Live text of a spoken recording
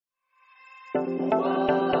Hi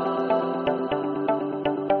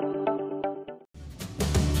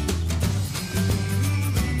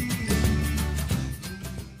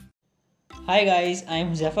guys, I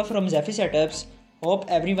am Zephyr from Zephyr Setups. Hope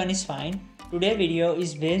everyone is fine. Today's video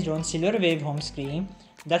is based on Silver Wave home screen.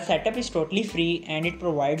 The setup is totally free and it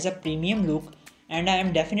provides a premium look, and I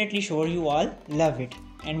am definitely sure you all love it.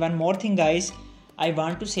 And one more thing guys, I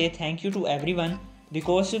want to say thank you to everyone.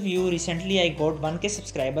 Because of you recently I got 1k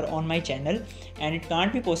subscriber on my channel, and it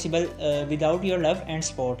can't be possible without your love and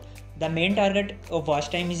support. The main target of watch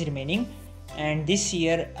time is remaining, and this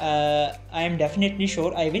year I am definitely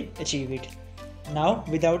sure I will achieve it. Now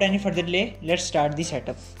without any further delay, let's start the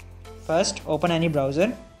setup. First, open any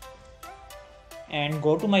browser and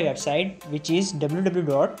go to my website, which is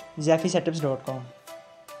www.zephysetups.com.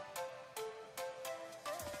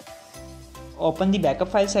 Open the backup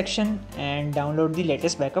file section and download the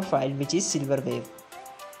latest backup file, which is Silver Wave.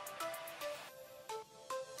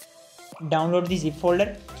 Download the zip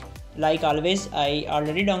folder. Like always, I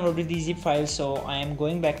already downloaded the zip file, so I am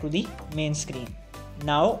going back to the main screen.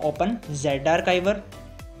 Now open ZArchiver,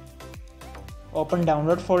 open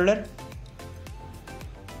download folder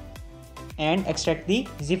and extract the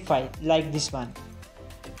zip file like this one.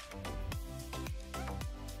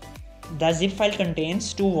 The zip file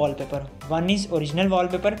contains two wallpaper. One is original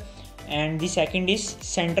wallpaper and the second is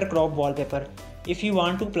center crop wallpaper. If you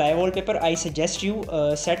want to apply wallpaper, I suggest you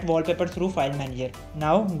set wallpaper through file manager.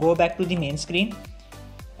 Now go back to the main screen,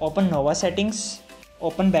 open Nova settings,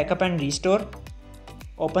 open backup and restore,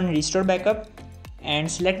 open restore backup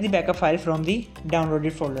and select the backup file from the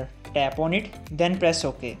downloaded folder. Tap on it, then press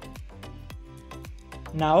OK.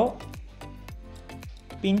 Now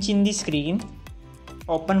pinch in the screen,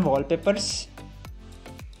 open wallpapers,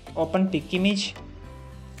 open pick image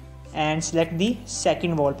and select the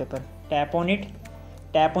second wallpaper. Tap on it,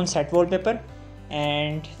 tap on set wallpaper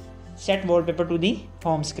and set wallpaper to the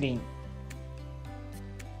home screen.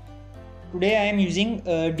 Today I am using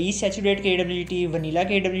Desaturate KWGT, Vanilla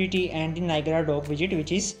KWGT and the Niagara Dock widget,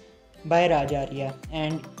 which is by ZArchiver,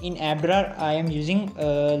 and in app drawer I am using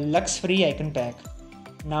Lux free icon pack.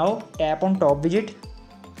 Now tap on top widget,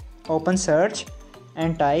 open search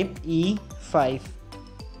and type E3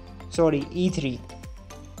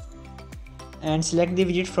 and select the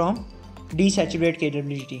widget from Desaturate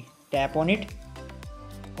KWGT. Tap on it,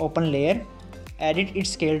 open layer, edit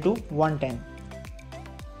its scale to 110.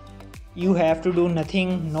 You have to do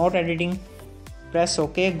nothing, not editing. Press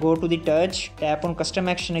OK, go to the touch, tap on custom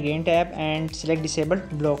action, again tap and select disable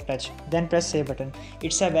block touch, then press save button.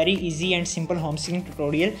 It's a very easy and simple home screen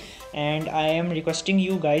tutorial, and I am requesting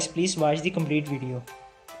you guys, please watch the complete video.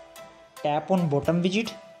 Tap on bottom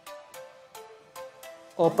widget,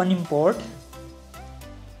 open import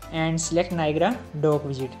and select Niagara Dock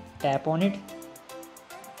widget. Tap on it,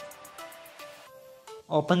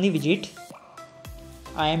 open the widget.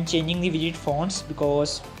 I am changing the widget fonts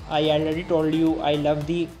because I already told you I love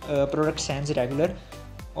the product sans regular.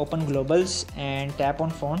 Open globals and tap on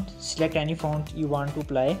font, select any font you want to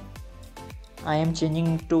apply. I am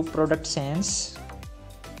changing to product sans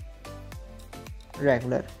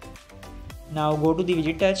regular. Now go to the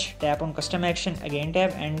widget touch, tap on custom action, again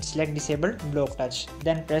tap and select disable block touch,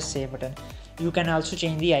 then press save button. You can also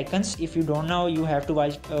change the icons. If you don't know, you have to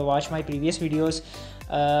watch my previous videos.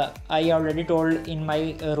 I already told in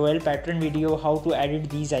my royal pattern video how to edit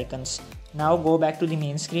these icons. Now go back to the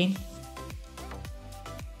main screen,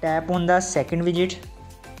 tap on the second widget.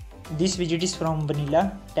 This widget is from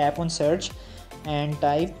Vanilla. Tap on search and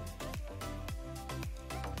type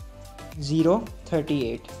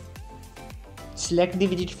 038. Select the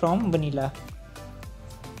widget from Vanilla,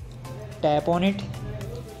 tap on it,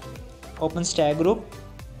 open stack group,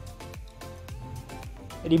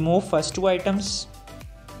 remove first two items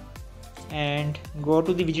and go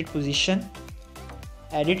to the widget position,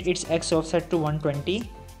 edit its X offset to 120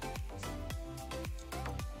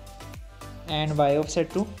 and Y offset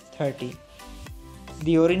to 30.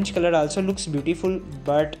 The orange color also looks beautiful,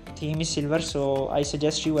 but theme is silver, so I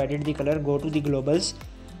suggest you edit the color. Go to the globals,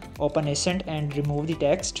 open accent and remove the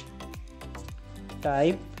text,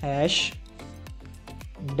 type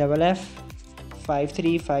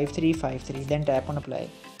 #FF535353, then tap on apply.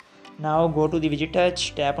 Now go to the widget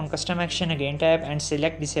touch, tap on custom action, again tap and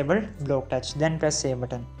select disable block touch, then press save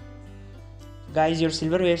button. Guys, your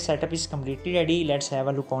Silver Wave setup is completely ready. Let's have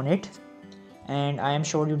a look on it, and I am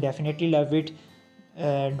sure you definitely love it.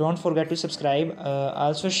 Don't forget to subscribe.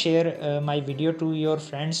 Also share my video to your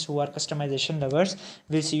friends who are customization lovers.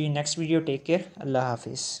 We'll see you in next video. Take care. Allah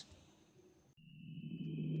Hafiz.